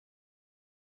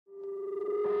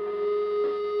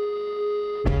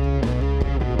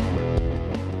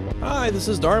Hi, this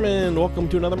is Darman. Welcome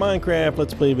to another Minecraft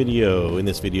Let's Play video. In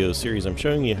this video series, I'm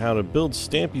showing you how to build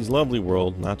Stampy's lovely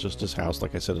world, not just his house,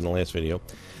 like I said in the last video.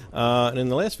 And in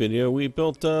the last video, we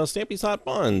built Stampy's Hot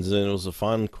Buns, and it was a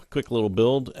fun, quick little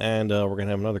build. And we're going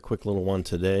to have another quick little one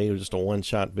today. It was just a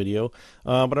one-shot video.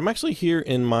 But I'm actually here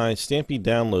in my Stampy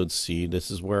download seed.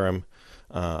 This is where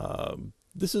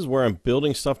I'm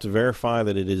building stuff to verify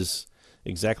that it is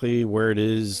exactly where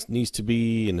it needs to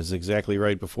be and is exactly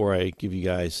right before I give you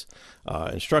guys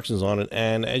instructions on it.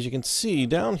 And as you can see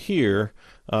down here,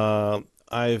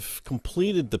 I've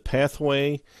completed the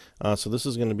pathway, so this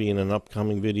is going to be in an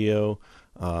upcoming video.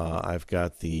 I've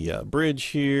got the bridge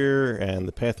here and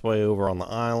the pathway over on the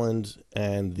island,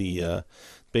 and the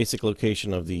basic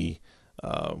location of the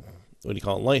what do you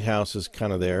call it, lighthouse is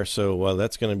kind of there, so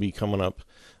that's going to be coming up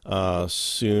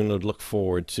soon to look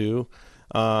forward to.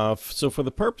 So for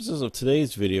the purposes of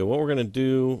today's video, what we're going to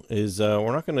do is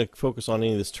we're not going to focus on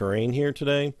any of this terrain here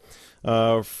today.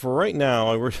 For right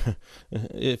now,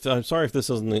 I'm sorry if this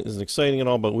isn't exciting at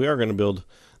all, but we are going to build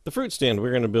the fruit stand.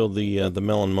 We're going to build the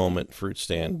Melon Moment fruit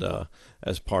stand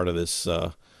as part of this.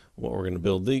 What we're going to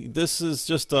build. This is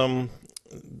just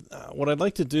what I'd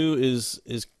like to do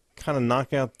is kind of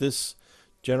knock out this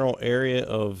general area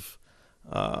of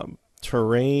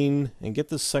terrain and get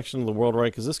this section of the world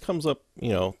right, because this comes up, you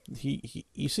know,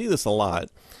 you see this a lot,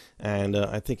 and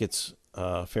I think it's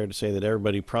fair to say that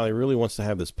everybody probably really wants to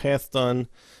have this path done.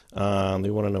 They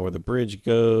want to know where the bridge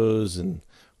goes and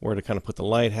where to kind of put the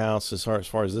lighthouse as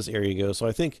far as this area goes. So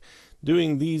I think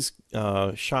doing these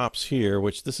shops here,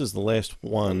 which this is the last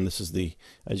one, this is the,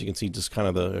 as you can see, just kind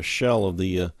of the shell of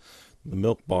the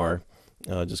milk bar.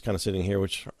 Just kind of sitting here,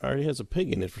 which already has a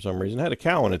pig in it for some reason. I had a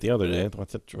cow in it the other day,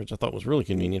 which I thought was really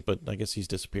convenient, but I guess he's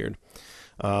disappeared.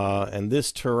 And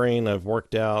this terrain I've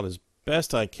worked out as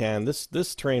best I can. This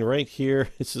terrain right here,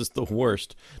 this is the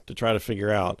worst to try to figure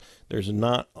out. There's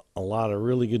not a lot of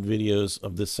really good videos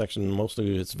of this section.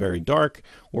 Mostly it's very dark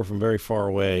or from very far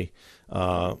away.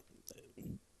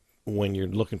 When you're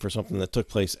looking for something that took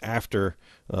place after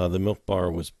the milk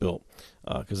bar was built,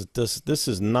 because this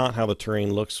is not how the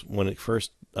terrain looks when it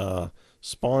first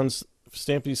spawns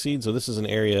Stampy's seed. So this is an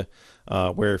area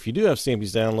where if you do have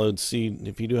Stampy's download seed,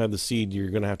 if you do have the seed, you're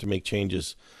going to have to make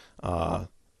changes,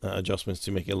 adjustments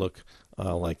to make it look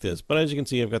like this. But as you can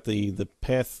see, I've got the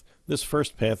path, this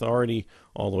first path already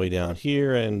all the way down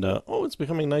here, and oh, it's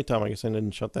becoming nighttime. I guess I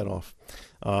didn't shut that off.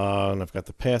 And I've got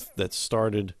the path that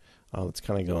started. Let's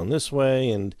kind of go in this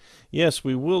way, and yes,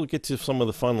 we will get to some of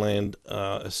the fun land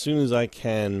as soon as I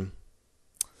can.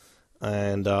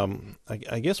 And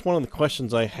I guess one of the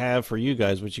questions I have for you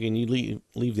guys, which you can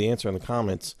leave the answer in the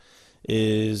comments,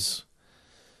 is,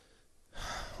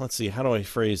 let's see, how do I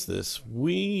phrase this?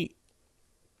 We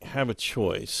have a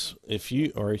choice. If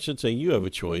you, or I should say you have a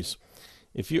choice.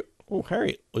 If you, oh,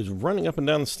 Harriet was running up and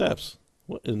down the steps.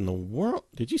 What in the world?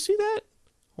 Did you see that?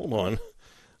 Hold on.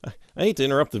 I hate to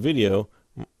interrupt the video,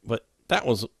 but that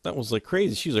was like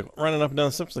crazy. She was like running up and down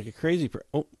the steps like a crazy person.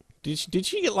 Oh, did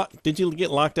she get locked? Did you get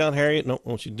locked out, Harriet? No,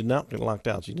 she did not get locked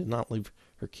out. She did not leave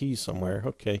her keys somewhere.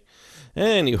 Okay.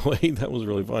 Anyway, that was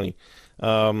really funny.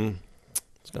 I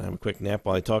was gonna have a quick nap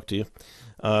while I talk to you.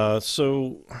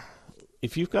 So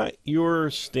if you've got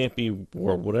your Stampy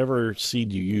or whatever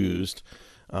seed you used,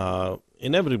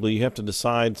 inevitably you have to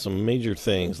decide some major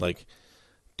things like,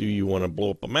 do you want to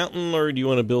blow up a mountain, or do you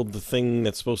want to build the thing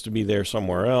that's supposed to be there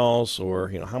somewhere else?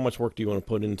 Or, you know, how much work do you want to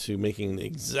put into making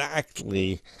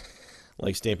exactly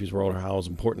like Stampy's World, or how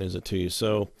important is it to you?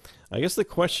 So I guess the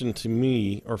question to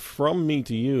me, or from me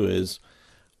to you, is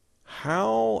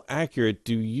how accurate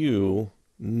do you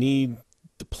need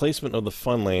the placement of the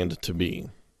fun land to be?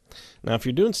 Now, if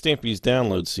you're doing Stampy's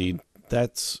download seed,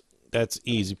 that's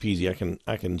easy peasy.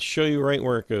 I can show you right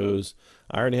where it goes.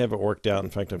 I already have it worked out. In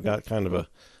fact, I've got kind of a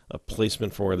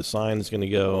placement for where the sign is going to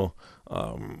go.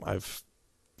 I've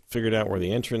figured out where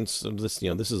the entrance of this, you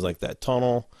know, this is like that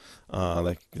tunnel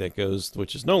that goes,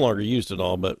 which is no longer used at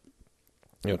all, but,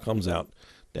 you know, comes out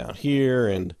down here,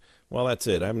 and well, that's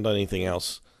it. I haven't done anything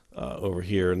else over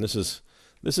here. And this is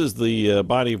the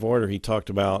body of water he talked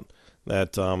about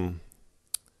that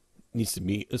needs to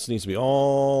be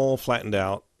all flattened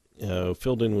out,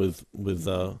 filled in with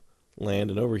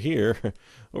land. And over here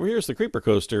is the creeper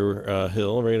coaster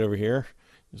hill right over here,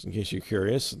 just in case you're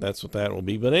curious. That's what that will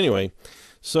be. But anyway,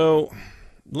 so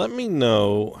let me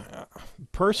know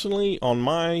personally on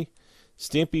my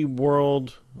Stampy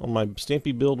world, on my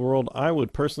Stampy build world, I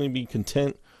would personally be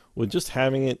content with just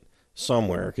having it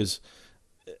somewhere, because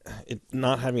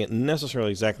not having it necessarily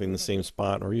exactly in the same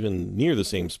spot or even near the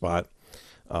same spot,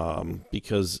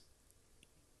 because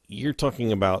you're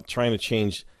talking about trying to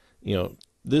change you know,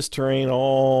 this terrain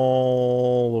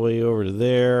all the way over to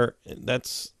there,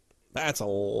 that's a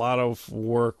lot of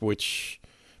work, which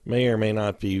may or may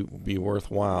not be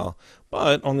worthwhile.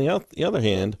 But on the other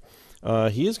hand,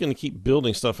 he is going to keep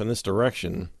building stuff in this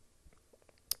direction.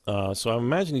 So I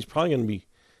imagine he's probably going to be,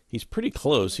 he's pretty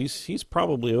close. He's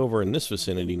probably over in this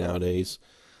vicinity nowadays,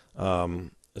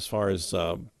 as far as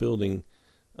building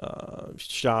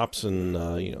shops and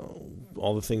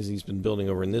all the things he's been building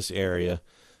over in this area.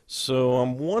 So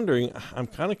I'm wondering, I'm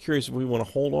kind of curious if we want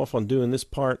to hold off on doing this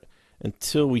part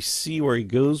until we see where he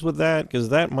goes with that, because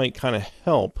that might kind of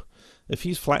help. If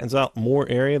he flattens out more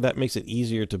area, that makes it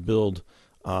easier to build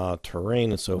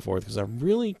terrain and so forth. Because I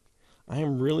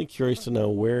am really curious to know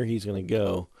where he's going to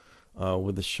go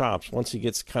with the shops. Once he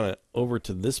gets kind of over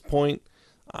to this point,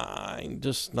 I'm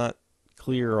just not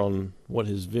clear on what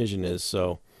his vision is.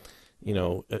 So,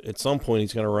 at some point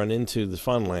he's going to run into the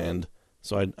fun land.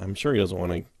 So I'm sure he doesn't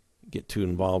want to get too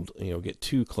involved, get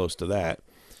too close to that.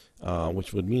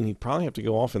 Which would mean he'd probably have to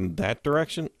go off in that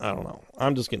direction. I don't know.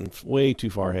 I'm just getting way too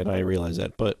far ahead. I realize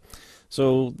that. But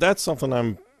so that's something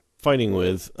I'm fighting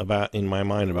with about in my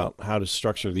mind about how to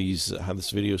structure how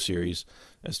this video series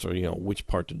as to, which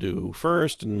part to do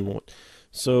first and what.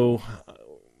 So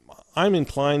I'm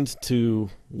inclined to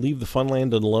leave the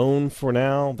Funland alone for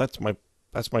now. That's my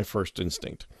first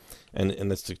instinct.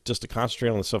 And that's just to concentrate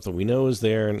on the stuff that we know is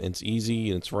there and it's easy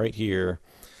and it's right here.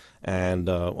 And,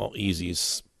 easy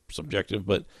is subjective,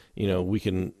 but we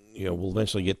can we'll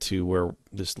eventually get to where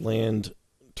this land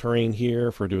terrain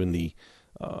here for doing the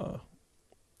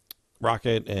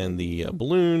rocket and the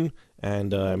balloon,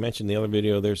 and I mentioned in the other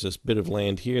video there's this bit of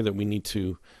land here that we need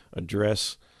to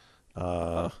address,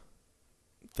 that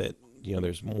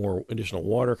there's more additional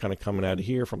water kind of coming out of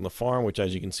here from the farm, which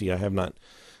as you can see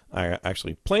I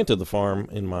actually planted the farm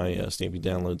in my Stampy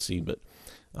download seed, but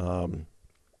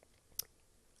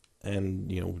and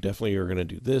definitely are going to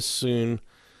do this soon.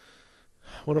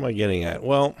 What am I getting at?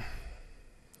 Well,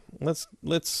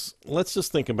 let's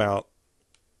just think about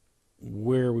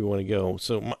where we want to go.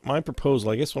 So my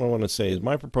proposal, I guess what I want to say is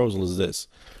my proposal is this: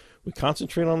 we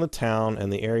concentrate on the town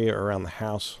and the area around the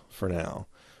house for now.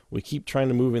 We keep trying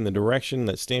to move in the direction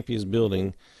that Stampy is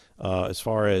building, as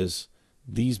far as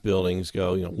these buildings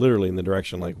go, literally in the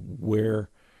direction like where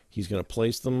he's going to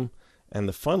place them. And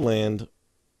the Funland,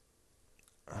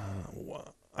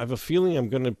 I have a feeling I'm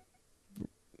going to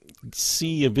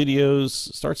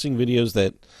start seeing videos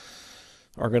that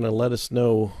are going to let us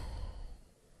know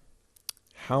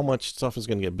how much stuff is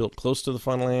going to get built close to the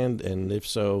Funland, and if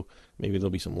so, maybe there'll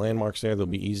be some landmarks there. They'll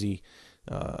be easy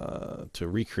to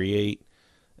recreate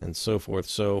and so forth.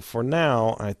 So for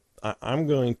now, I'm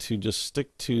going to just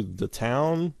stick to the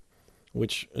town,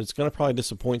 which it's going to probably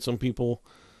disappoint some people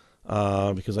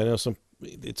because I know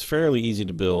it's fairly easy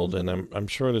to build, and I'm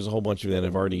sure there's a whole bunch of you that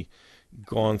have already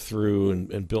gone through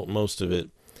and built most of it.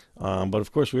 But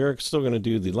of course, we are still going to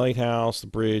do the lighthouse, the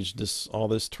bridge, all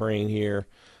this terrain here.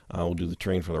 We'll do the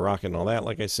terrain for the rocket and all that,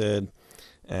 like I said,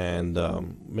 and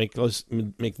make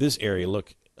this area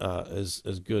look as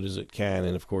good as it can.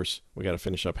 And of course, we got to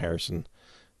finish up Harrison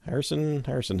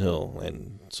Hill,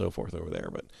 and so forth over there.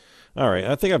 But all right,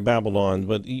 I think I babbled on,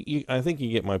 but I think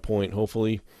you get my point,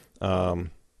 hopefully.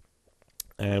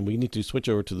 And we need to switch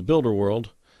over to the builder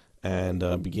world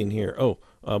and begin here.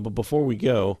 But before we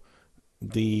go,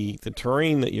 the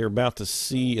terrain that you're about to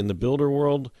see in the builder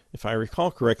world, if I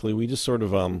recall correctly, we just sort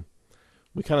of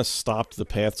we kind of stopped the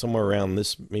path somewhere around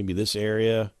maybe this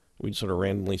area. We just sort of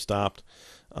randomly stopped.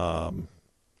 And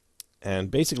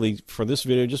basically for this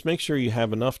video, just make sure you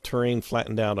have enough terrain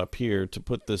flattened out up here to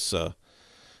put this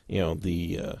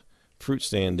the fruit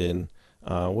stand in.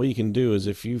 What you can do is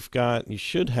you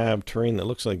should have terrain that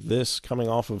looks like this coming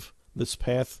off of this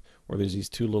path where there's these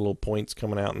two little points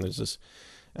coming out, and there's this.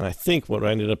 And I think what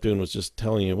I ended up doing was just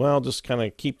telling you, well, just kind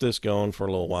of keep this going for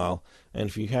a little while. And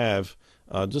if you have,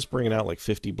 just bring it out like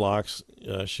 50 blocks.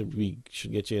 Should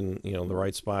get you in the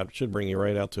right spot. Should bring you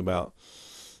right out to about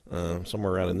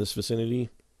somewhere around in this vicinity.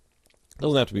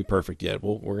 Doesn't have to be perfect yet.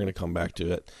 We're going to come back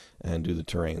to it and do the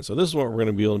terrain. So this is what we're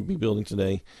going to be building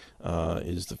today,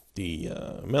 is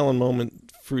the Melon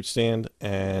Moment fruit stand.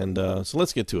 And so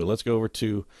let's get to it. Let's go over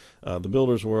to the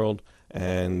builder's world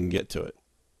and get to it.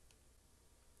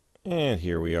 And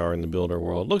here we are in the builder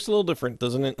world. Looks a little different,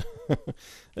 doesn't it?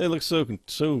 It looks so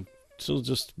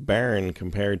just barren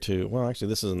compared to, well, actually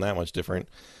this isn't that much different.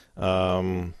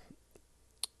 Now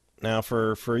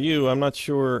for you, I'm not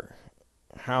sure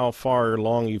how far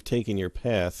along you've taken your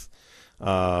path.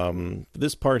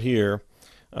 This part here,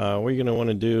 what you're going to want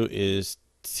to do is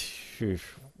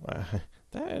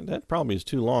that probably is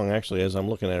too long, actually, as I'm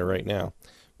looking at it right now.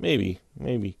 Maybe.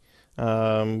 We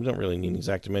don't really need an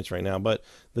exact dimension right now, but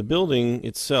the building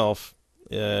itself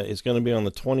is going to be on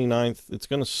the 29th. It's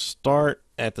going to start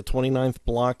at the 29th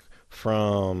block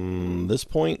from this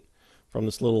point, from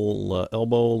this little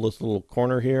elbow, this little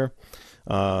corner here.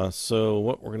 So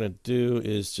what we're going to do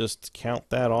is just count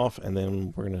that off, and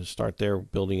then we're going to start there,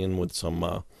 building in with some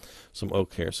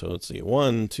oak here. So let's see,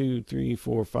 1, 2, 3,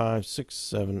 4, 5, 6,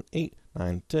 7, 8,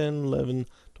 9, 10, 11,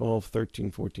 12,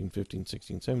 13, 14, 15,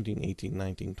 16, 17, 18,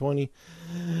 19, 20,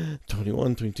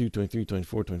 21, 22, 23,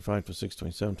 24, 25, 26,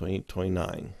 27, 28,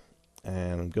 29.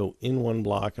 And go in one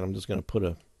block, and I'm just going to put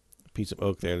a piece of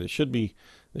oak there. There should be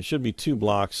 2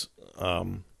 blocks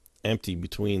empty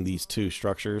between these 2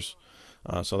 structures.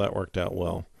 So that worked out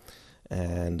well.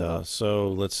 And so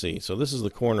let's see. So this is the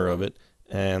corner of it,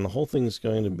 and the whole thing is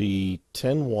going to be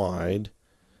 10 wide.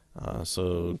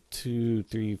 So 2,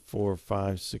 3, 4,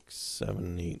 5, 6,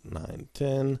 7, 8, 9,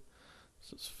 10. So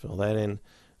let's fill that in.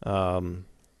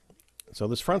 So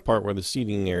this front part where the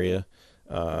seating area,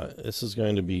 this is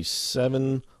going to be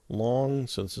 7 long.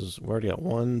 So this is, we already got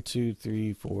 1, 2,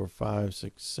 3, 4, 5,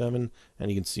 6, 7. And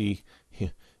you can see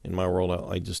in my world,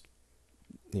 I just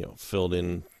filled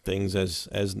in things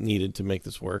as needed to make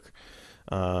this work.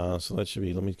 So that should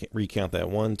be, let me recount that,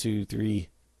 1, 2, 3,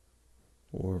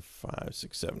 4, 5,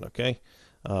 6, 7. Okay.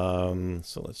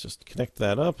 So let's just connect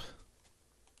that up.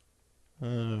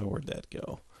 Where'd that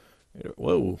go?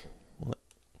 Whoa,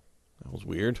 that was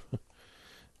weird.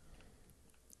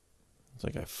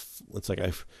 It's like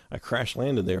I crash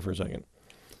landed there for a second.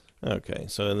 Okay,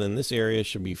 so then this area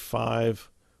should be 5.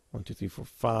 1, 2, 3, 4,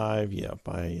 5. Yeah,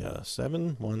 by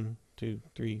 7. 1, 2,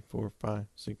 3, 4, 5,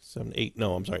 6, 7, 8.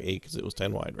 No, I'm sorry, 8, because it was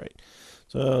 10 wide, right?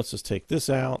 So let's just take this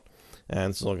out, and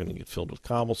this is all going to get filled with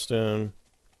cobblestone.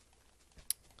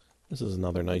 This is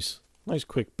another nice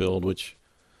quick build, which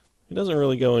it doesn't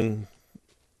really go in.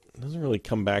 It doesn't really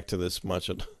come back to this much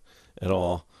at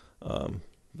all,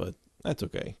 but that's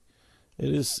okay.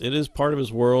 It is part of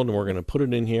his world, and we're going to put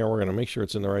it in here. We're going to make sure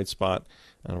it's in the right spot,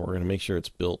 and we're going to make sure it's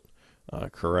built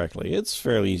correctly. It's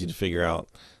fairly easy to figure out,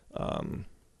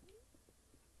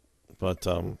 but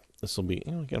this will be.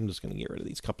 I'm just going to get rid of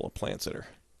these couple of plants that are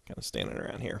kind of standing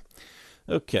around here.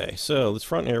 Okay, so this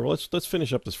front area. Well, let's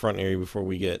finish up this front area before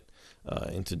we get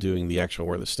into doing the actual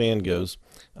where the stand goes.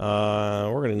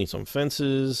 We're going to need some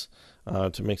fences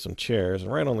to make some chairs,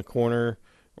 and right on the corner,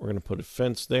 we're going to put a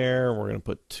fence there. We're going to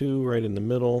put 2 right in the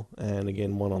middle, and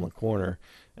again 1 on the corner.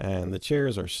 And the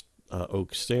chairs are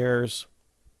oak stairs.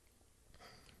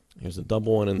 Here's a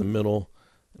double one in the middle,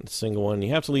 and a single one.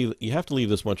 You have to leave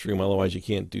this much room, otherwise you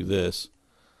can't do this.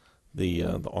 The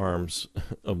arms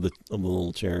of the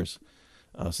little chairs,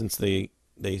 since they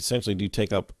essentially do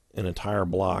take up an entire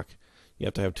block. You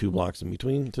have to have 2 blocks in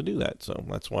between to do that. So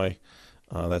that's why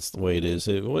that's the way it is.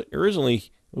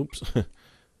 Originally, oops.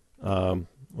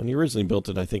 When he originally built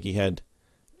it, I think he had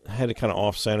it kind of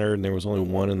off-centered, and there was only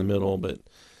 1 in the middle. But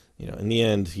in the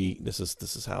end, this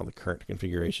is how the current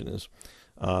configuration is.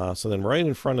 So then, right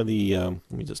in front of the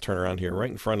let me just turn around here.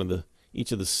 Right in front of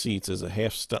each of the seats is a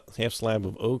half slab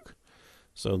of oak.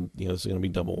 So this is going to be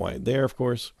double wide there, of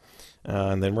course.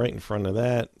 And then right in front of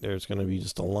that, there's going to be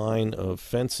just a line of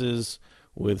fences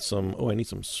with some. Oh, I need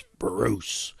some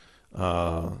spruce.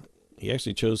 He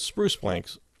actually chose spruce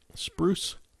planks.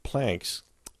 Spruce planks.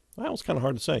 That was kind of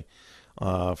hard to say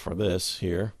for this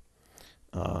here.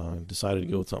 Decided to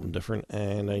go with something different,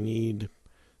 and I need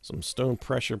some stone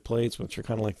pressure plates, which are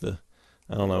kind of like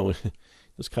I don't know,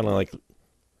 just kind of like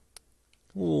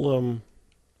little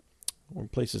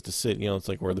places to sit. It's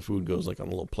like where the food goes, like on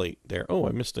a little plate there. Oh,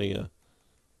 I missed a. There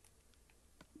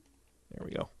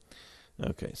we go.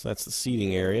 Okay, so that's the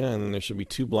seating area, and then there should be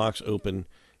 2 blocks open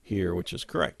here, which is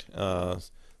correct. There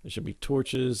should be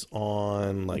torches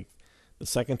on like the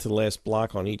second to the last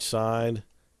block on each side.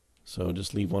 So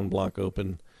just leave 1 block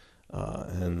open,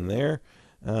 and there.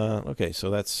 Okay, so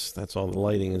that's all the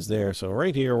lighting is there. So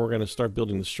right here, we're going to start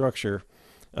building the structure.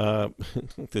 I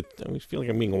feel like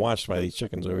I'm being watched by these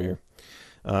chickens over here.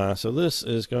 So this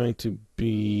is going to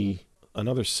be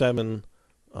another 7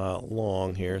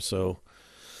 long here. So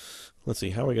let's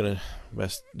see, how are we going to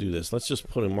best do this? Let's just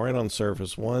put them right on the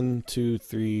surface. 1, 2,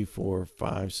 3, 4,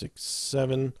 5, 6,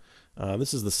 7.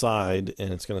 This is the side,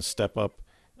 and it's going to step up.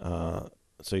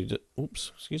 So you just,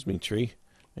 oops, excuse me, tree.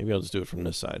 Maybe I'll just do it from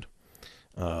this side.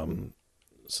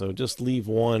 So just leave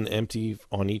 1 empty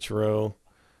on each row,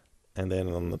 and then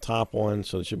on the top one,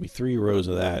 so there should be 3 rows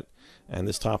of that, and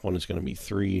this top one is going to be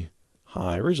 3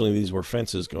 high. Originally these were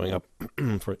fences going up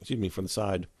for the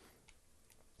side.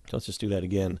 So let's just do that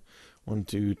again. 1,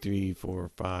 2, 3, 4,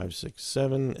 5, 6,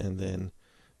 7, and then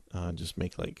just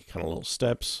make like kind of little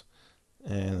steps,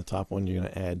 and the top one you're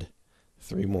going to add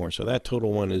 3 more. So that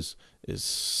total one is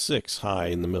 6 high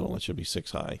in the middle. It should be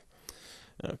 6 high.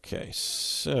 Okay,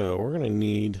 so we're going to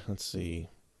need, let's see,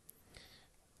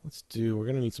 we're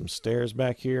going to need some stairs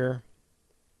back here.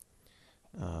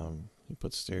 You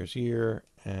put stairs here,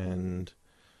 and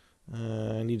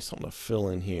I need something to fill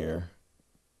in here.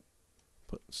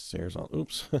 Put stairs on,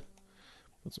 oops, put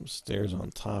some stairs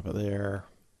on top of there.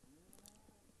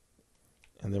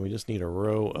 And then we just need a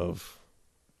row of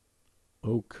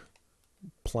oak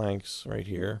planks right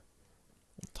here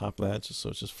on top of that, just so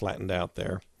it's just flattened out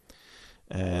there.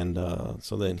 And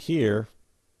so then here,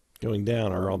 going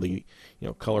down, are all the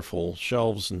colorful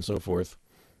shelves and so forth.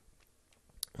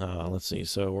 Let's see.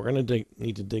 So we're going to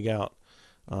need to dig out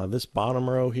this bottom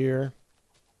row here,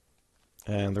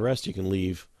 and the rest you can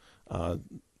leave.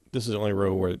 This is the only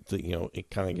row where it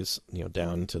kind of gets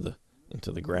down into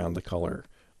the ground, the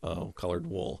colored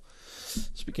wool.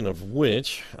 Speaking of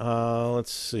which,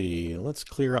 let's see. Let's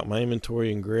clear out my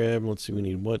inventory and grab. Let's see. We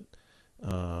need what?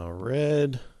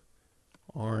 Red,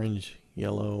 orange,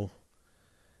 yellow,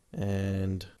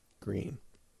 and green.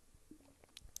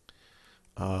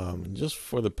 Just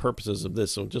for the purposes of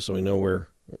this, so just so we know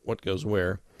what goes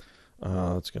where,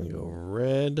 it's going to go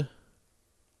red,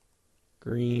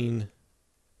 green,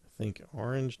 I think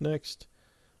orange next,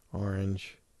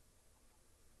 orange,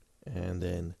 and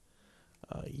then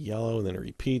yellow, and then it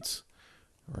repeats,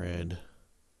 red,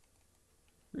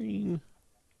 green,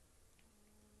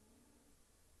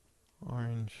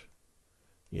 orange,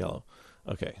 yellow.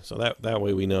 Okay, so that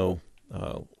way we know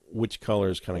which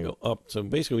colors kind of go up. So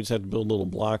basically we just have to build little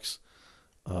blocks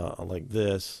like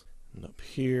this, and up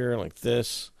here like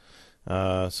this.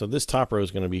 So this top row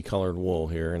is going to be colored wool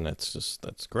here, and that's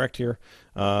correct here.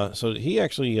 So he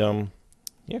actually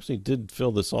did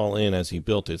fill this all in as he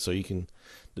built it, so you can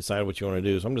decide what you want to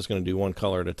do. So I'm just going to do one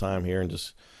color at a time here, and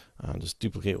just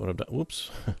duplicate what I've done. Whoops,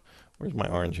 where's my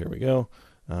orange? Here we go.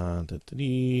 So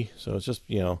it's just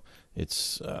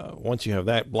it's once you have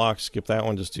that block, skip that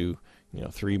one, just do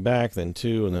 3 back, then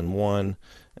 2, and then 1,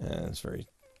 and it's a very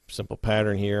simple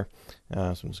pattern here. So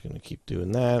I'm just going to keep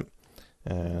doing that.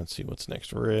 Let's see what's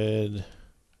next. Red,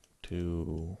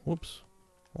 2, whoops,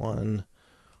 1,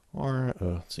 or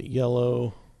let's see,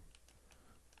 yellow,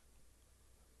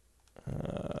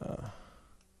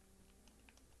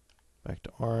 back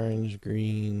to orange,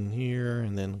 green here,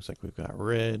 and then looks like we've got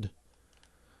red.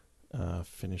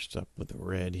 Finished up with the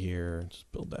red here.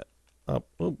 Just build that up.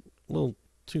 Oh, a little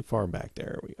too far back.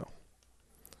 There we go.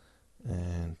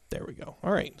 And there we go.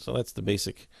 All right, so that's the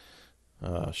basic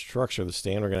structure of the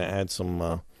stand. We're going to add some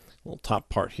little top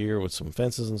part here with some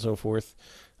fences and so forth.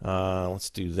 Let's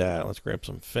do that. Let's grab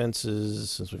some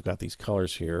fences since we've got these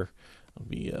colors here. It'll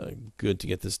be good to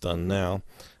get this done now.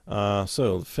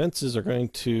 So the fences are going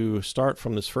to start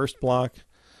from this first block.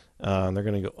 They're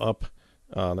going to go up.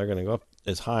 They're going to go up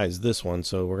as high as this one.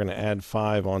 So we're going to add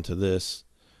 5 onto this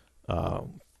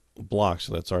block.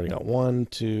 So that's already got 1,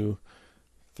 2,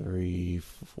 3,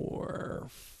 4,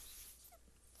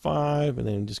 5, and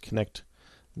then just connect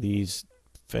these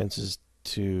fences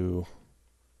to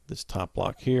this top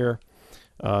block here.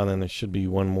 And then there should be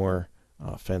one more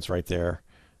fence right there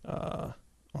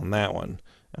on that one.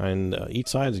 And each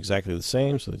side is exactly the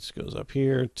same. So this goes up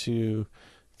here, 2,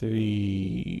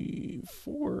 3,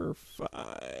 4,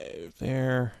 5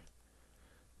 there,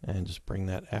 and just bring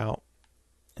that out.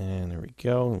 And there we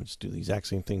go. Let's do the exact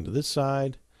same thing to this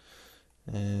side.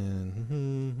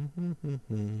 And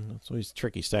it's always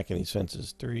tricky stacking these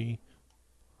fences. 3,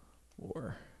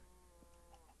 4,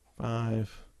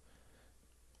 5.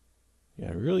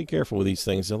 Yeah, really careful with these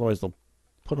things, otherwise they'll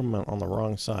put them on the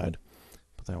wrong side.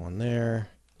 Put that one there,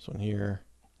 this one here,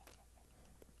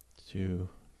 2,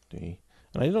 3.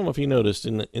 And I don't know if you noticed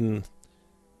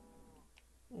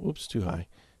whoops, too high.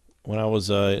 When I was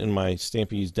in my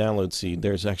STAMPY'S download seed,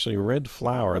 there's actually a red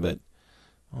flower that,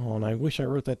 oh, and I wish I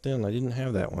wrote that down. I didn't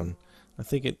have that one. I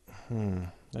think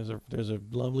there's a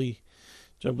lovely,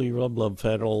 jubbly rub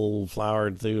petal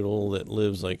flowered doodle that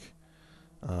lives like,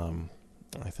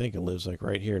 I think it lives like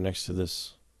right here next to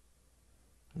this,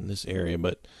 in this area,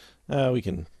 but we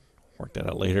can work that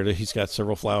out later. He's got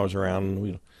several flowers around, and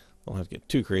we don't have to get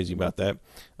too crazy about that.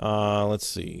 Let's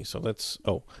see. So that's,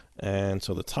 and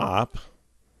so the top,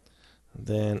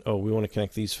 then, we want to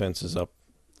connect these fences up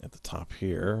at the top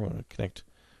here. We want to connect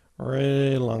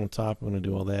right along the top. I'm going to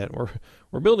do all that.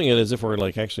 We're building it as if we're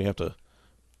like actually have to,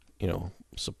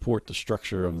 support the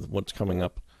structure of what's coming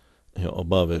up,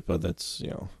 above it. But that's,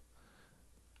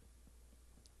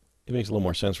 it makes a little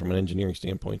more sense from an engineering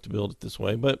standpoint to build it this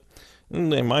way. But in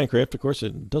Minecraft, of course,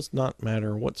 it does not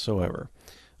matter whatsoever.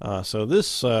 So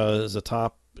this is the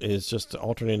top is just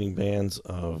alternating bands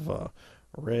of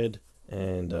red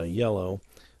and yellow,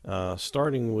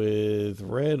 starting with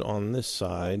red on this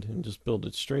side, and just build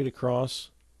it straight across,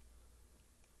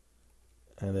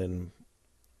 and then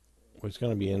it's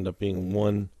going to be end up being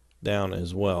one down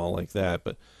as well, like that.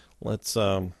 But let's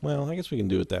well, I guess we can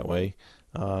do it that way.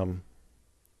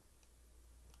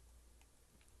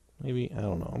 Maybe, I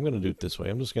don't know, I'm going to do it this way.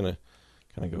 I'm just going to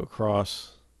kind of go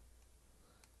across,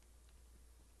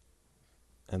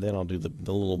 and then I'll do the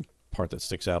little part that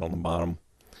sticks out on the bottom.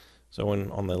 So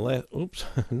when on the last, oops,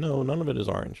 no, none of it is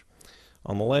orange.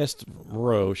 On the last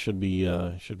row should be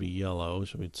yellow.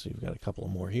 So we'd see we've got a couple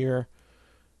more here.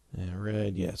 And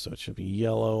red, yeah, so it should be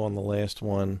yellow on the last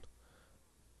one.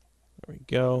 There we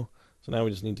go. So now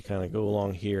we just need to kind of go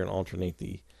along here and alternate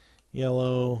the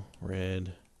yellow,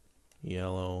 red,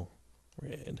 yellow,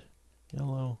 red,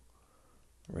 yellow,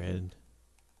 red,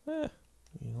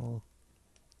 yellow,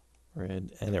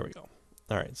 red, and there we go.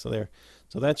 All right, so there,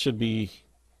 so that should be,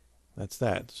 that's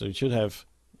that. So it should have,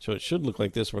 so it should look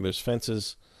like this, where there's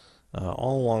fences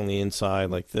all along the inside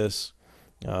like this.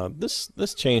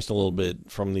 This changed a little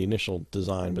bit from the initial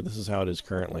design, but this is how it is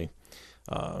currently.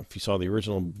 If you saw the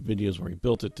original videos where he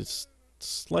built it, it's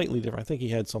slightly different. I think he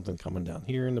had something coming down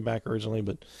here in the back originally,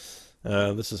 but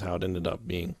this is how it ended up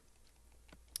being.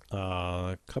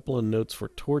 A couple of notes for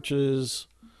torches.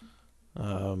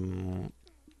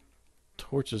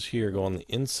 Torches here go on the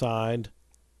inside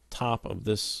top of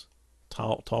this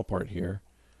tall part here,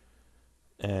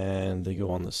 and they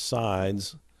go on the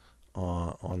sides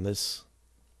on this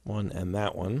one and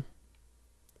that one,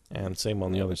 and same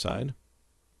on the other side.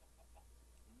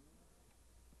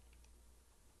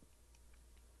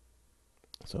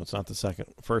 So it's not the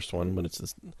first one, but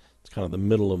it's kind of the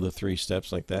middle of the three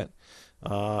steps like that.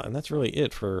 And that's really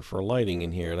it for lighting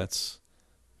in here. That's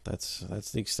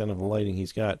the extent of the lighting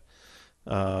he's got.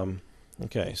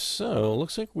 Okay, so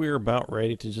looks like we're about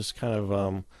ready to just kind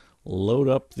of load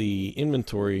up the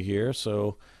inventory here.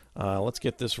 So let's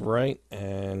get this right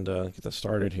and get this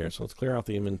started here. So let's clear out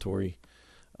the inventory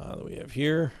that we have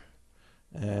here,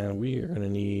 and we are going to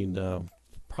need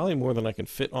probably more than I can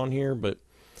fit on here, but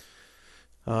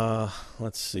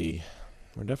let's see.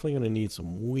 We're definitely going to need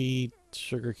some wheat,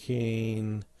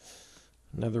 sugarcane,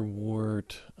 nether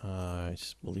wart. I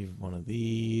just believe one of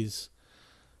these.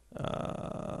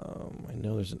 I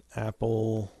know there's an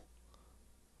apple.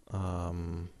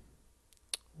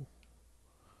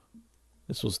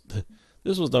 This was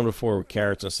done before with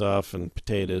carrots and stuff and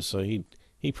potatoes, so he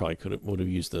probably would have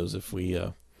used those if we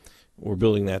were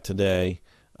building that today.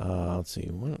 Let's see,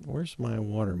 where's my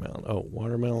watermelon? Oh,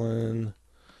 watermelon.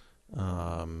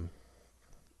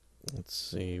 Let's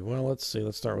see. Well, let's see.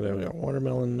 Let's start with that. We got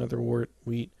watermelon, nether wart,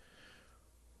 wheat.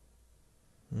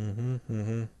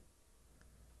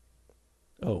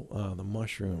 Oh, the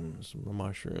mushrooms. The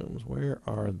mushrooms. Where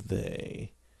are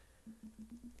they?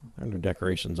 They're under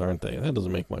decorations, aren't they? That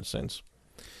doesn't make much sense.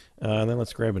 And then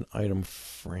let's grab an item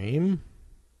frame.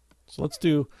 So let's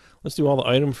do all the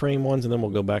item frame ones, and then we'll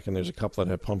go back, and there's a couple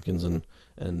that have pumpkins and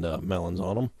melons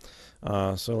on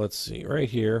them. So let's see. Right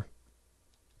here.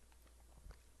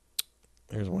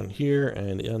 There's one here,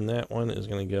 and in that one is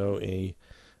going to go a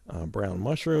brown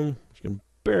mushroom, which you can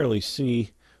barely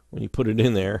see when you put it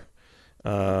in there.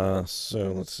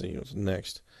 So let's see what's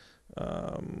next.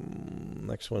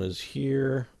 Next one is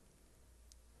here,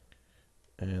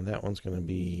 and that one's going to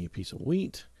be a piece of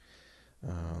wheat.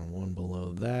 One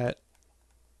below that.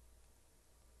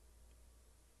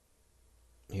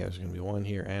 Yeah, there's going to be one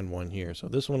here and one here. So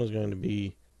this one is going to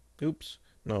be, oops,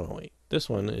 no, wait. This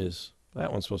one is, that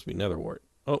one's supposed to be nether wart.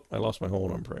 Oh, I lost my whole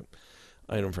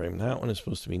item frame. That one is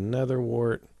supposed to be nether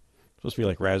wart. Supposed to be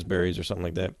like raspberries or something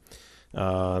like that.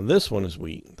 This one is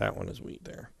wheat. That one is wheat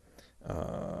there.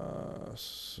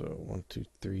 So 1, 2,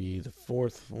 3. The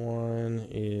fourth one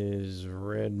is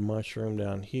red mushroom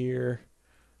down here.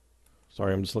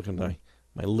 Sorry, I'm just looking at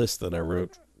my list that I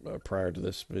wrote prior to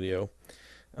this video.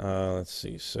 Let's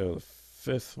see. So the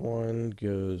fifth one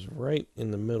goes right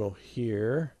in the middle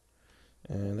here,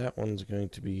 and that one's going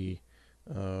to be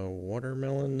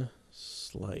watermelon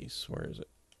slice. Where is it?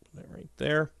 Right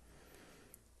there.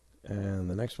 And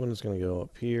the next one is going to go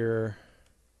up here,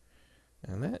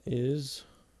 and that is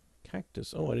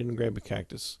cactus. Oh, I didn't grab a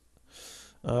cactus.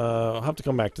 I'll have to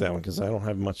come back to that one because I don't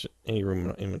have any room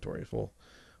in inventory. So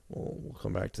we'll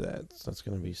come back to that. So that's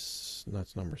going to be,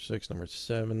 that's number 6. Number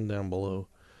 7 down below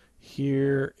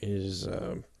here is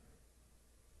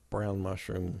brown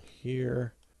mushroom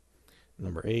here.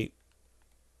 Number 8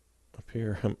 up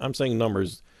here. I'm saying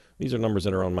numbers. These are numbers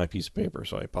that are on my piece of paper,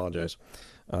 so I apologize.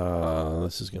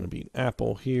 This is going to be an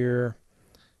apple here.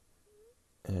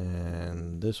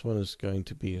 And this one is going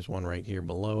to be, there's one right here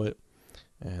below it.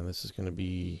 And this is going to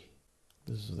be,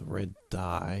 this is the red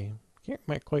dye.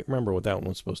 Can't quite remember what that one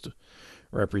was supposed to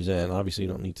represent. Obviously, you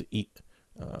don't need to eat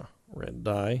red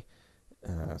dye.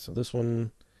 So this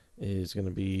one is going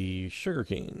to be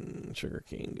sugarcane.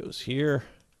 Sugarcane goes here,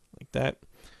 like that.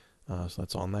 So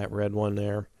that's on that red one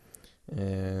there.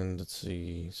 And let's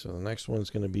see. So the next one's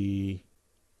going to be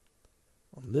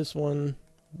on this one.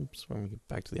 Oops, when we get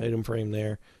back to the item frame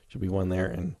there, should be one there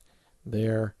and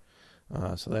there.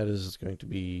 So that is going to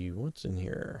be, what's in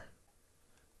here?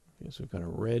 Okay, so we've got a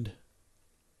red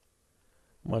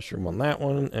mushroom on that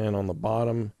one, and on the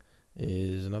bottom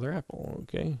is another apple.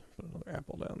 Okay, put another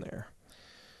apple down there.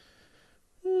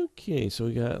 Okay, so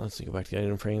we got, let's see, go back to the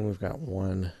item frame. We've got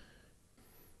one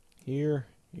here,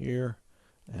 here,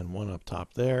 and one up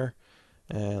top there.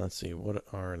 And let's see, what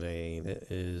are they?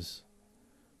 That is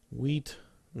wheat,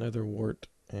 netherwort,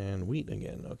 and wheat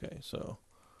again. Okay, so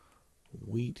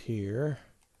wheat here,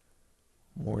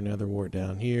 more netherwort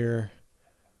down here,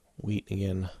 wheat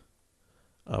again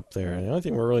up there. And the only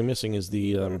thing we're really missing is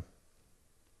the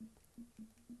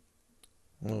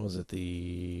what was it,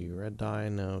 the red dye?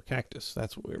 No, cactus.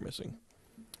 That's what we were missing.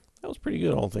 That was pretty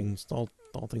good, all things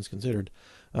considered.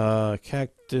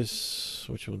 Cactus,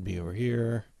 which would be over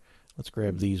here. Let's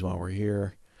grab these while we're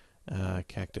here.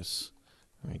 Cactus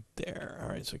right there. All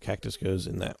right, so cactus goes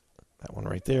in that one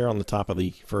right there on the top of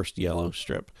the first yellow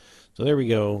strip. So there we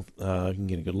go. You can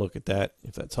get a good look at that.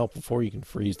 If that's helpful for you, you can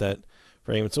freeze that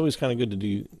frame. It's always kind of good to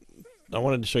do. I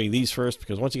wanted to show you these first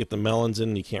because once you get the melons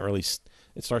in, you can't really,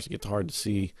 it starts to get hard to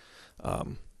see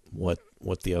what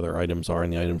the other items are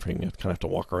in the item frame. You kind of have to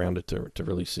walk around it to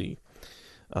really see.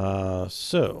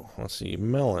 So let's see,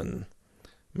 melon.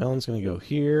 Melon's going to go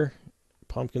here.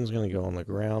 Pumpkin's going to go on the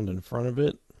ground in front of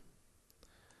it.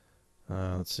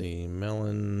 Let's see,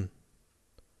 melon.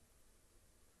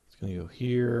 It's going to go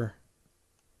here.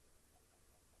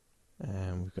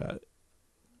 And we've got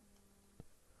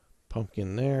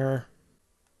pumpkin there.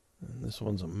 And this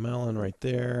one's a melon right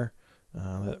there.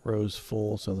 That row's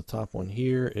full, so the top one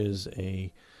here is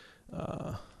a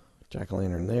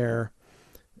jack-o'-lantern there.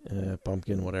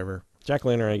 Pumpkin, whatever.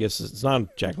 Jack-o'-lantern, I guess it's not a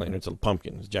jack-o'-lantern, it's a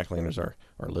pumpkin. Jack-o'-lanterns are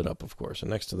lit up, of course. And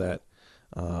next to that,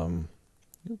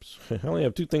 oops, I only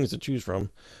have two things to choose from.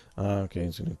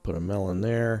 Okay, so I'm going to put a melon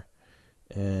there,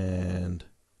 and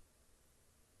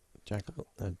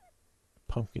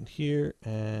pumpkin here,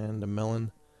 and a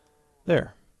melon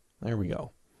there. There we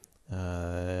go.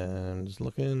 And just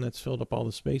looking, that's filled up all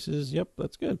the spaces. Yep,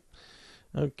 that's good.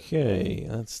 Okay,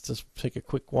 let's just take a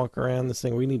quick walk around this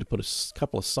thing. We need to put a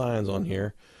couple of signs on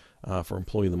here for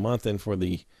Employee of the Month and for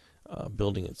the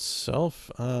building itself.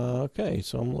 Okay,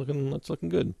 so that's looking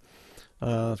good.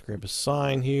 Let's grab a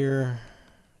sign here.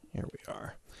 Here we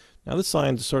are. Now this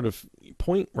sign to sort of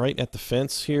point right at the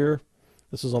fence here.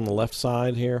 This is on the left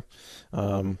side here.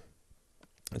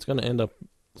 It's going to end up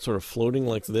sort of floating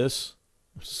like this,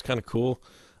 which is kind of cool.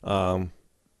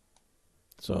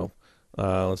 So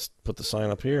let's put the sign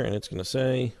up here, and it's going to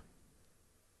say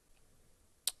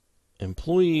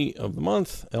Employee of the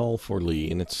Month, L for Lee,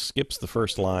 and it skips the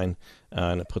first line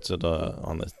and it puts it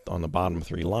on the bottom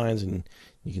three lines, and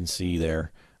you can see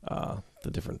there the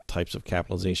different types of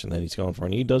capitalization that he's going for.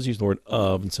 And he does use the word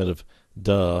of instead of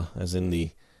duh, as in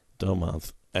the duh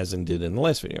month, as in did in the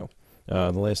last video.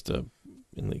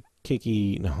 In the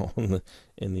Kiki, no,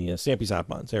 in the Stampy's Hot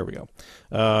Buns. There we go.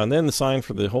 And then the sign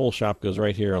for the whole shop goes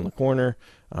right here on the corner,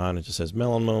 and it just says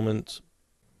Melon Moments.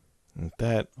 Like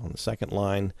that on the second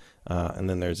line, and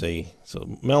then there's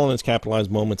so melon is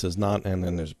capitalized, moments is not, and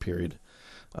then there's a period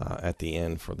at the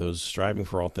end for those striving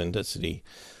for authenticity.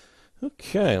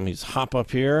 Okay, let me just hop up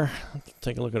here,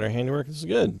 take a look at our handiwork. This is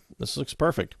good. This looks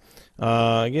perfect.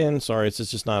 Again, sorry, it's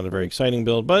just not a very exciting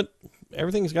build, but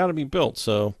everything's got to be built,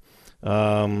 so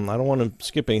I don't want to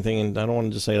skip anything, and I don't want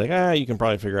to just say like, you can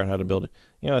probably figure out how to build it.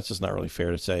 That's just not really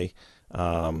fair to say.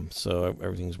 So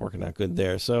everything's working out good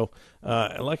there. So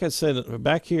like I said,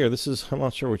 back here, I'm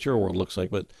not sure what your world looks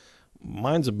like, but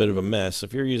mine's a bit of a mess.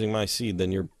 If you're using my seed,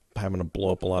 then you're having to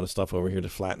blow up a lot of stuff over here to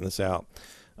flatten this out.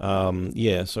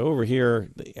 Yeah, so over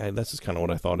here, that's just kind of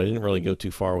what I thought. I didn't really go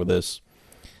too far with this.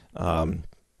 And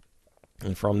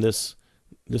from this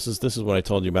is what I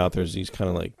told you about. There's these kind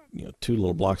of like, two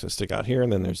little blocks that stick out here,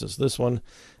 and then there's this one,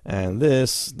 and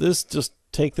this just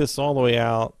take this all the way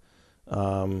out.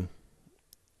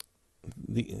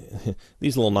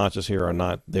 These little notches here are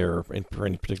not there for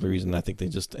any particular reason. I think they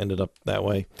just ended up that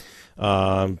way.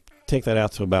 take that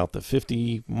out to about the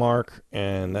 50 mark,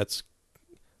 and that's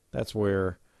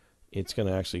where it's going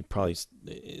to actually probably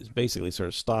basically sort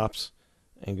of stops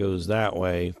and goes that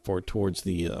way towards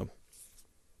the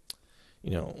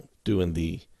doing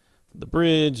the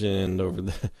bridge and over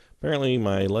the. Apparently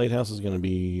my lighthouse is going to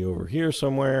be over here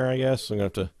somewhere, I guess. I'm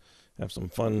going to have to have some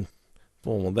fun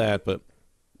with that. But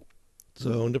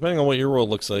so depending on what your world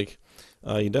looks like,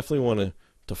 you definitely want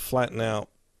to flatten out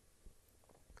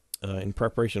in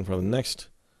preparation for the next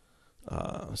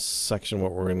section.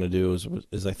 What we're going to do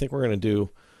is I think we're going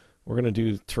to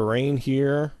do terrain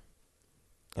here,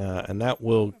 and that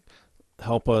will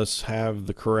help us have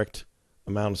the correct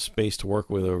amount of space to work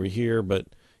with over here. But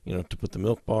to put the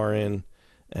milk bar in,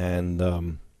 and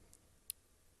there'll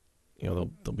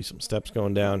be some steps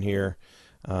going down here.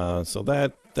 So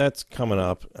that's coming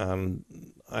up.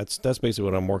 That's basically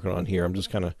what I'm working on here. I'm just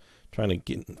kind of trying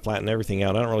to flatten everything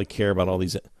out. I don't really care about all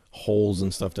these holes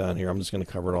and stuff down here. I'm just going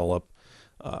to cover it all up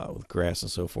with grass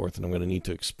and so forth. And I'm going to need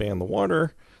to expand the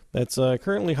water that's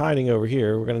currently hiding over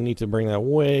here. We're going to need to bring that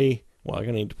way. Well, I'm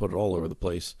going to need to put it all over the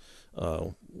place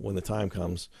when the time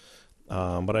comes.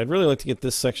 But I'd really like to get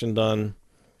this section done.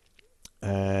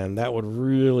 And that would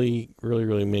really, really,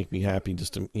 really make me happy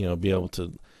just to, be able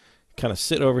to kind of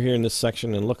sit over here in this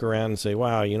section and look around and say,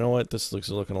 wow, you know what? This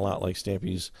looking a lot like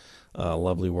Stampy's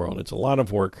lovely world. It's a lot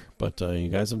of work, but you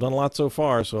guys have done a lot so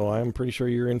far, so I'm pretty sure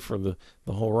you're in for the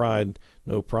whole ride,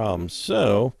 no problem.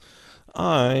 So,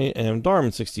 I am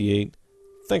Darman68.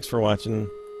 Thanks for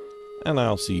watching, and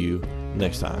I'll see you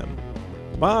next time.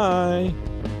 Bye!